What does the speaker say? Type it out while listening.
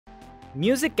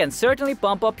Music can certainly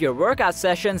pump up your workout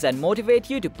sessions and motivate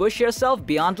you to push yourself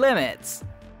beyond limits.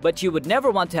 But you would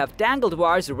never want to have tangled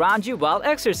wires around you while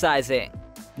exercising.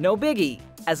 No biggie,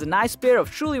 as a nice pair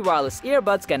of truly wireless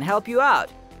earbuds can help you out,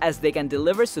 as they can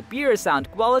deliver superior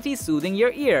sound quality soothing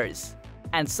your ears.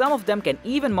 And some of them can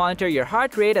even monitor your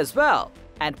heart rate as well,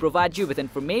 and provide you with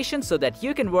information so that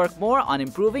you can work more on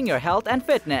improving your health and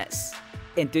fitness.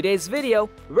 In today's video,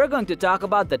 we're going to talk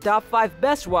about the top 5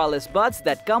 best wireless buds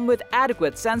that come with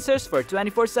adequate sensors for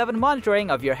 24/7 monitoring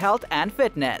of your health and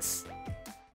fitness.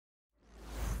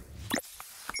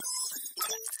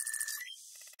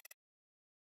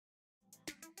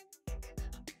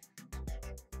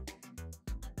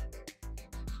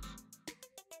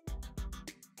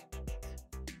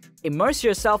 Immerse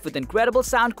yourself with incredible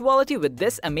sound quality with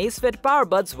this Amazfit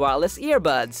PowerBuds wireless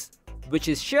earbuds, which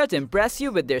is sure to impress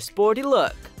you with their sporty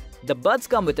look. The buds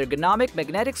come with ergonomic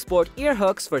magnetic sport ear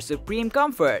hooks for supreme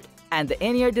comfort, and the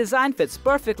in-ear design fits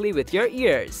perfectly with your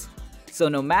ears. So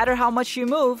no matter how much you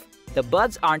move, the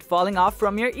buds aren't falling off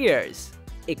from your ears.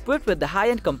 Equipped with the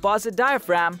high-end composite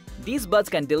diaphragm, these buds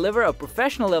can deliver a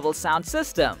professional-level sound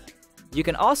system. You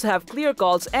can also have clear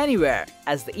calls anywhere,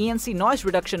 as the ENC noise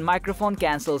reduction microphone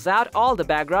cancels out all the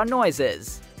background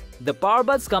noises. The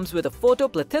PowerBuds comes with a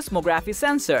photoplethysmography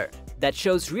sensor that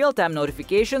shows real-time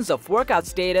notifications of workout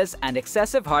status and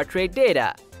excessive heart rate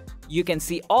data. You can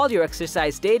see all your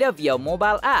exercise data via a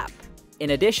mobile app.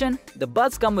 In addition, the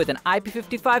buds come with an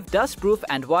IP55 dustproof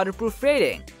and waterproof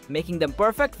rating, making them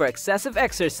perfect for excessive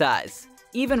exercise.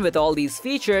 Even with all these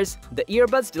features, the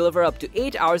earbuds deliver up to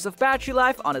 8 hours of battery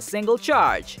life on a single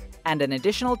charge, and an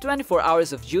additional 24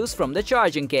 hours of juice from the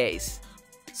charging case.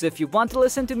 So if you want to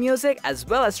listen to music as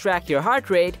well as track your heart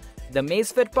rate, the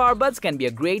Amazfit PowerBuds can be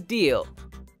a great deal.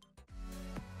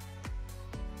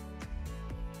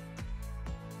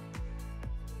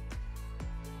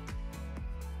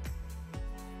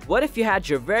 What if you had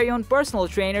your very own personal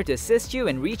trainer to assist you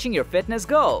in reaching your fitness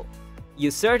goal? You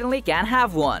certainly can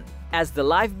have one, as the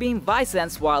LifeBEAM Vi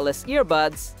Sense wireless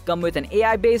earbuds come with an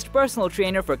AI-based personal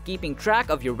trainer for keeping track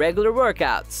of your regular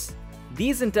workouts.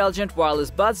 These intelligent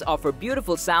wireless buds offer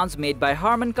beautiful sounds made by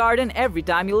Harman Kardon every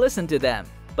time you listen to them.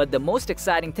 But the most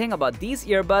exciting thing about these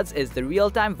earbuds is the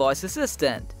real-time voice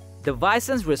assistant. The Vi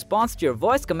Sense responds to your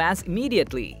voice commands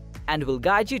immediately and will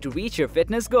guide you to reach your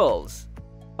fitness goals.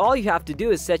 All you have to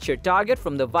do is set your target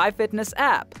from the Vi Fitness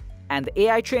app, and the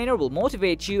AI trainer will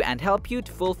motivate you and help you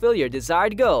to fulfill your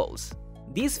desired goals.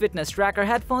 These fitness tracker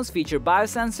headphones feature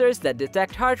biosensors that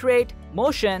detect heart rate,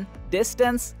 motion,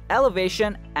 distance,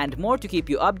 elevation, and more to keep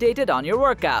you updated on your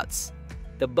workouts.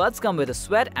 The buds come with a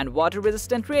sweat and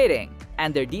water-resistant rating,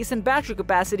 and their decent battery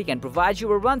capacity can provide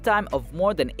you a runtime of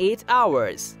more than 8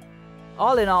 hours.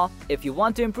 All in all, if you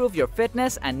want to improve your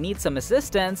fitness and need some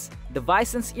assistance, the Vi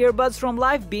Sense earbuds from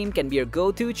LifeBEAM can be your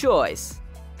go-to choice.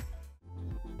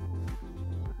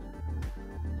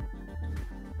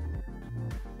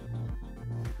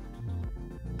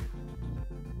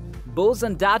 Bose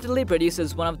undoubtedly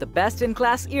produces one of the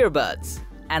best-in-class earbuds,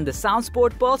 and the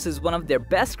SoundSport Pulse is one of their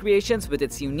best creations with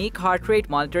its unique heart rate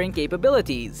monitoring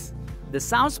capabilities. The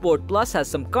SoundSport Plus has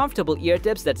some comfortable ear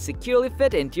tips that securely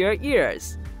fit into your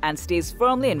ears and stays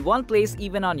firmly in one place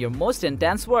even on your most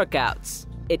intense workouts.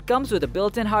 It comes with a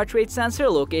built-in heart rate sensor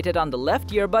located on the left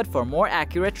earbud for more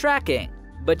accurate tracking,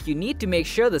 but you need to make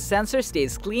sure the sensor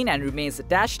stays clean and remains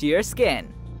attached to your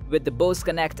skin. With the Bose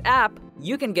Connect app,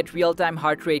 you can get real-time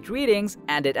heart rate readings,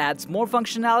 and it adds more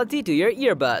functionality to your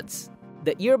earbuds.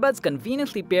 The earbuds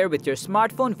conveniently pair with your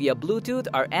smartphone via Bluetooth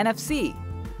or NFC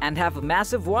and have a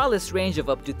massive wireless range of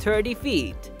up to 30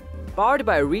 feet. Powered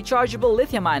by a rechargeable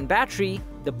lithium-ion battery,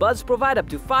 the buds provide up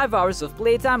to 5 hours of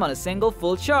playtime on a single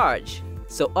full charge.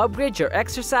 So upgrade your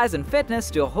exercise and fitness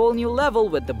to a whole new level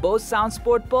with the Bose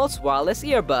SoundSport Pulse wireless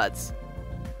earbuds.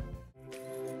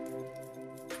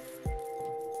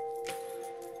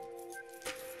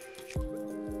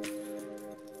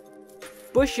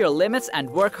 Push your limits and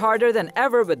work harder than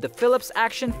ever with the Philips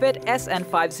ActionFit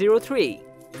SN503,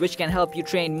 which can help you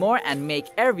train more and make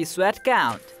every sweat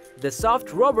count. The soft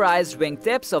rubberized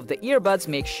wingtips of the earbuds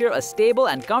make sure a stable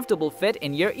and comfortable fit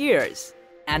in your ears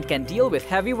and can deal with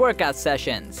heavy workout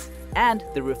sessions. And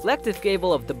the reflective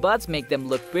cable of the buds make them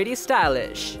look pretty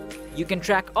stylish. You can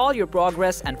track all your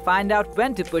progress and find out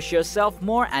when to push yourself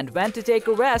more and when to take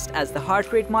a rest, as the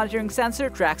heart rate monitoring sensor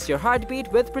tracks your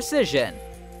heartbeat with precision.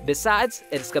 Besides,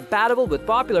 it is compatible with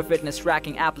popular fitness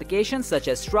tracking applications such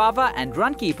as Strava and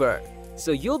Runkeeper,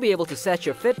 so you'll be able to set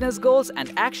your fitness goals, and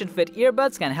ActionFit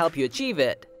earbuds can help you achieve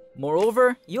it.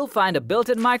 Moreover, you'll find a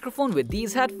built-in microphone with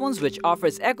these headphones which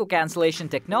offers echo cancellation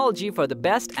technology for the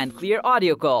best and clear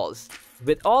audio calls.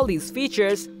 With all these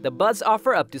features, the buds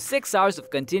offer up to 6 hours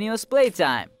of continuous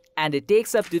playtime, and it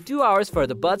takes up to 2 hours for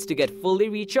the buds to get fully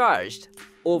recharged.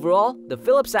 Overall, the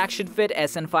Philips ActionFit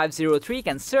SN503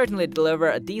 can certainly deliver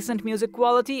a decent music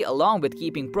quality along with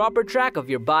keeping proper track of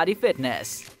your body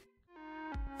fitness.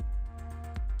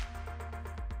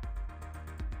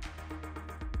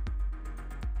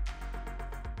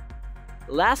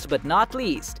 Last but not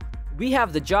least, we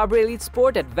have the Jabra Elite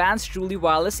Sport Advanced Truly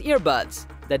Wireless Earbuds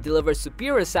that deliver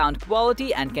superior sound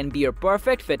quality and can be your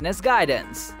perfect fitness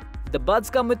guidance. The buds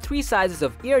come with 3 sizes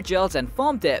of ear gels and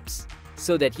foam tips,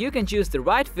 so that you can choose the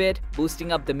right fit,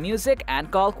 boosting up the music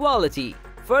and call quality.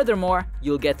 Furthermore,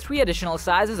 you'll get 3 additional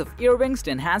sizes of earrings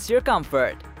to enhance your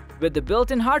comfort. With the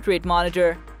built-in heart rate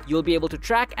monitor, you'll be able to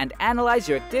track and analyze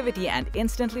your activity and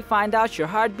instantly find out your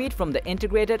heartbeat from the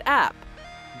integrated app.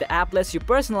 The app lets you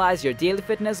personalize your daily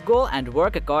fitness goal and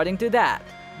work according to that.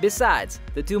 Besides,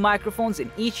 the 2 microphones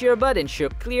in each earbud ensure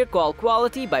clear call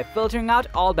quality by filtering out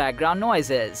all background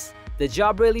noises. The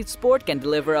Jabra Elite Sport can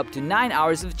deliver up to 9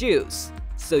 hours of juice,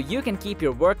 so you can keep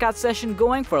your workout session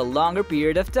going for a longer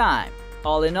period of time.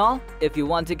 All in all, if you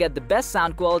want to get the best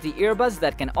sound quality earbuds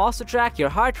that can also track your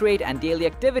heart rate and daily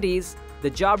activities, the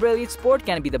Jabra Elite Sport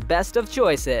can be the best of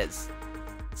choices.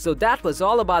 So that was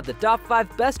all about the top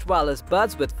 5 best wireless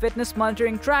buds with fitness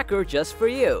monitoring tracker just for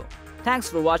you. Thanks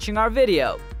for watching our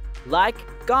video. Like,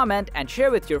 comment, and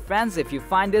share with your friends if you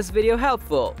find this video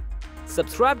helpful.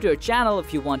 Subscribe to our channel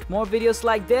if you want more videos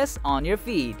like this on your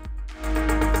feed.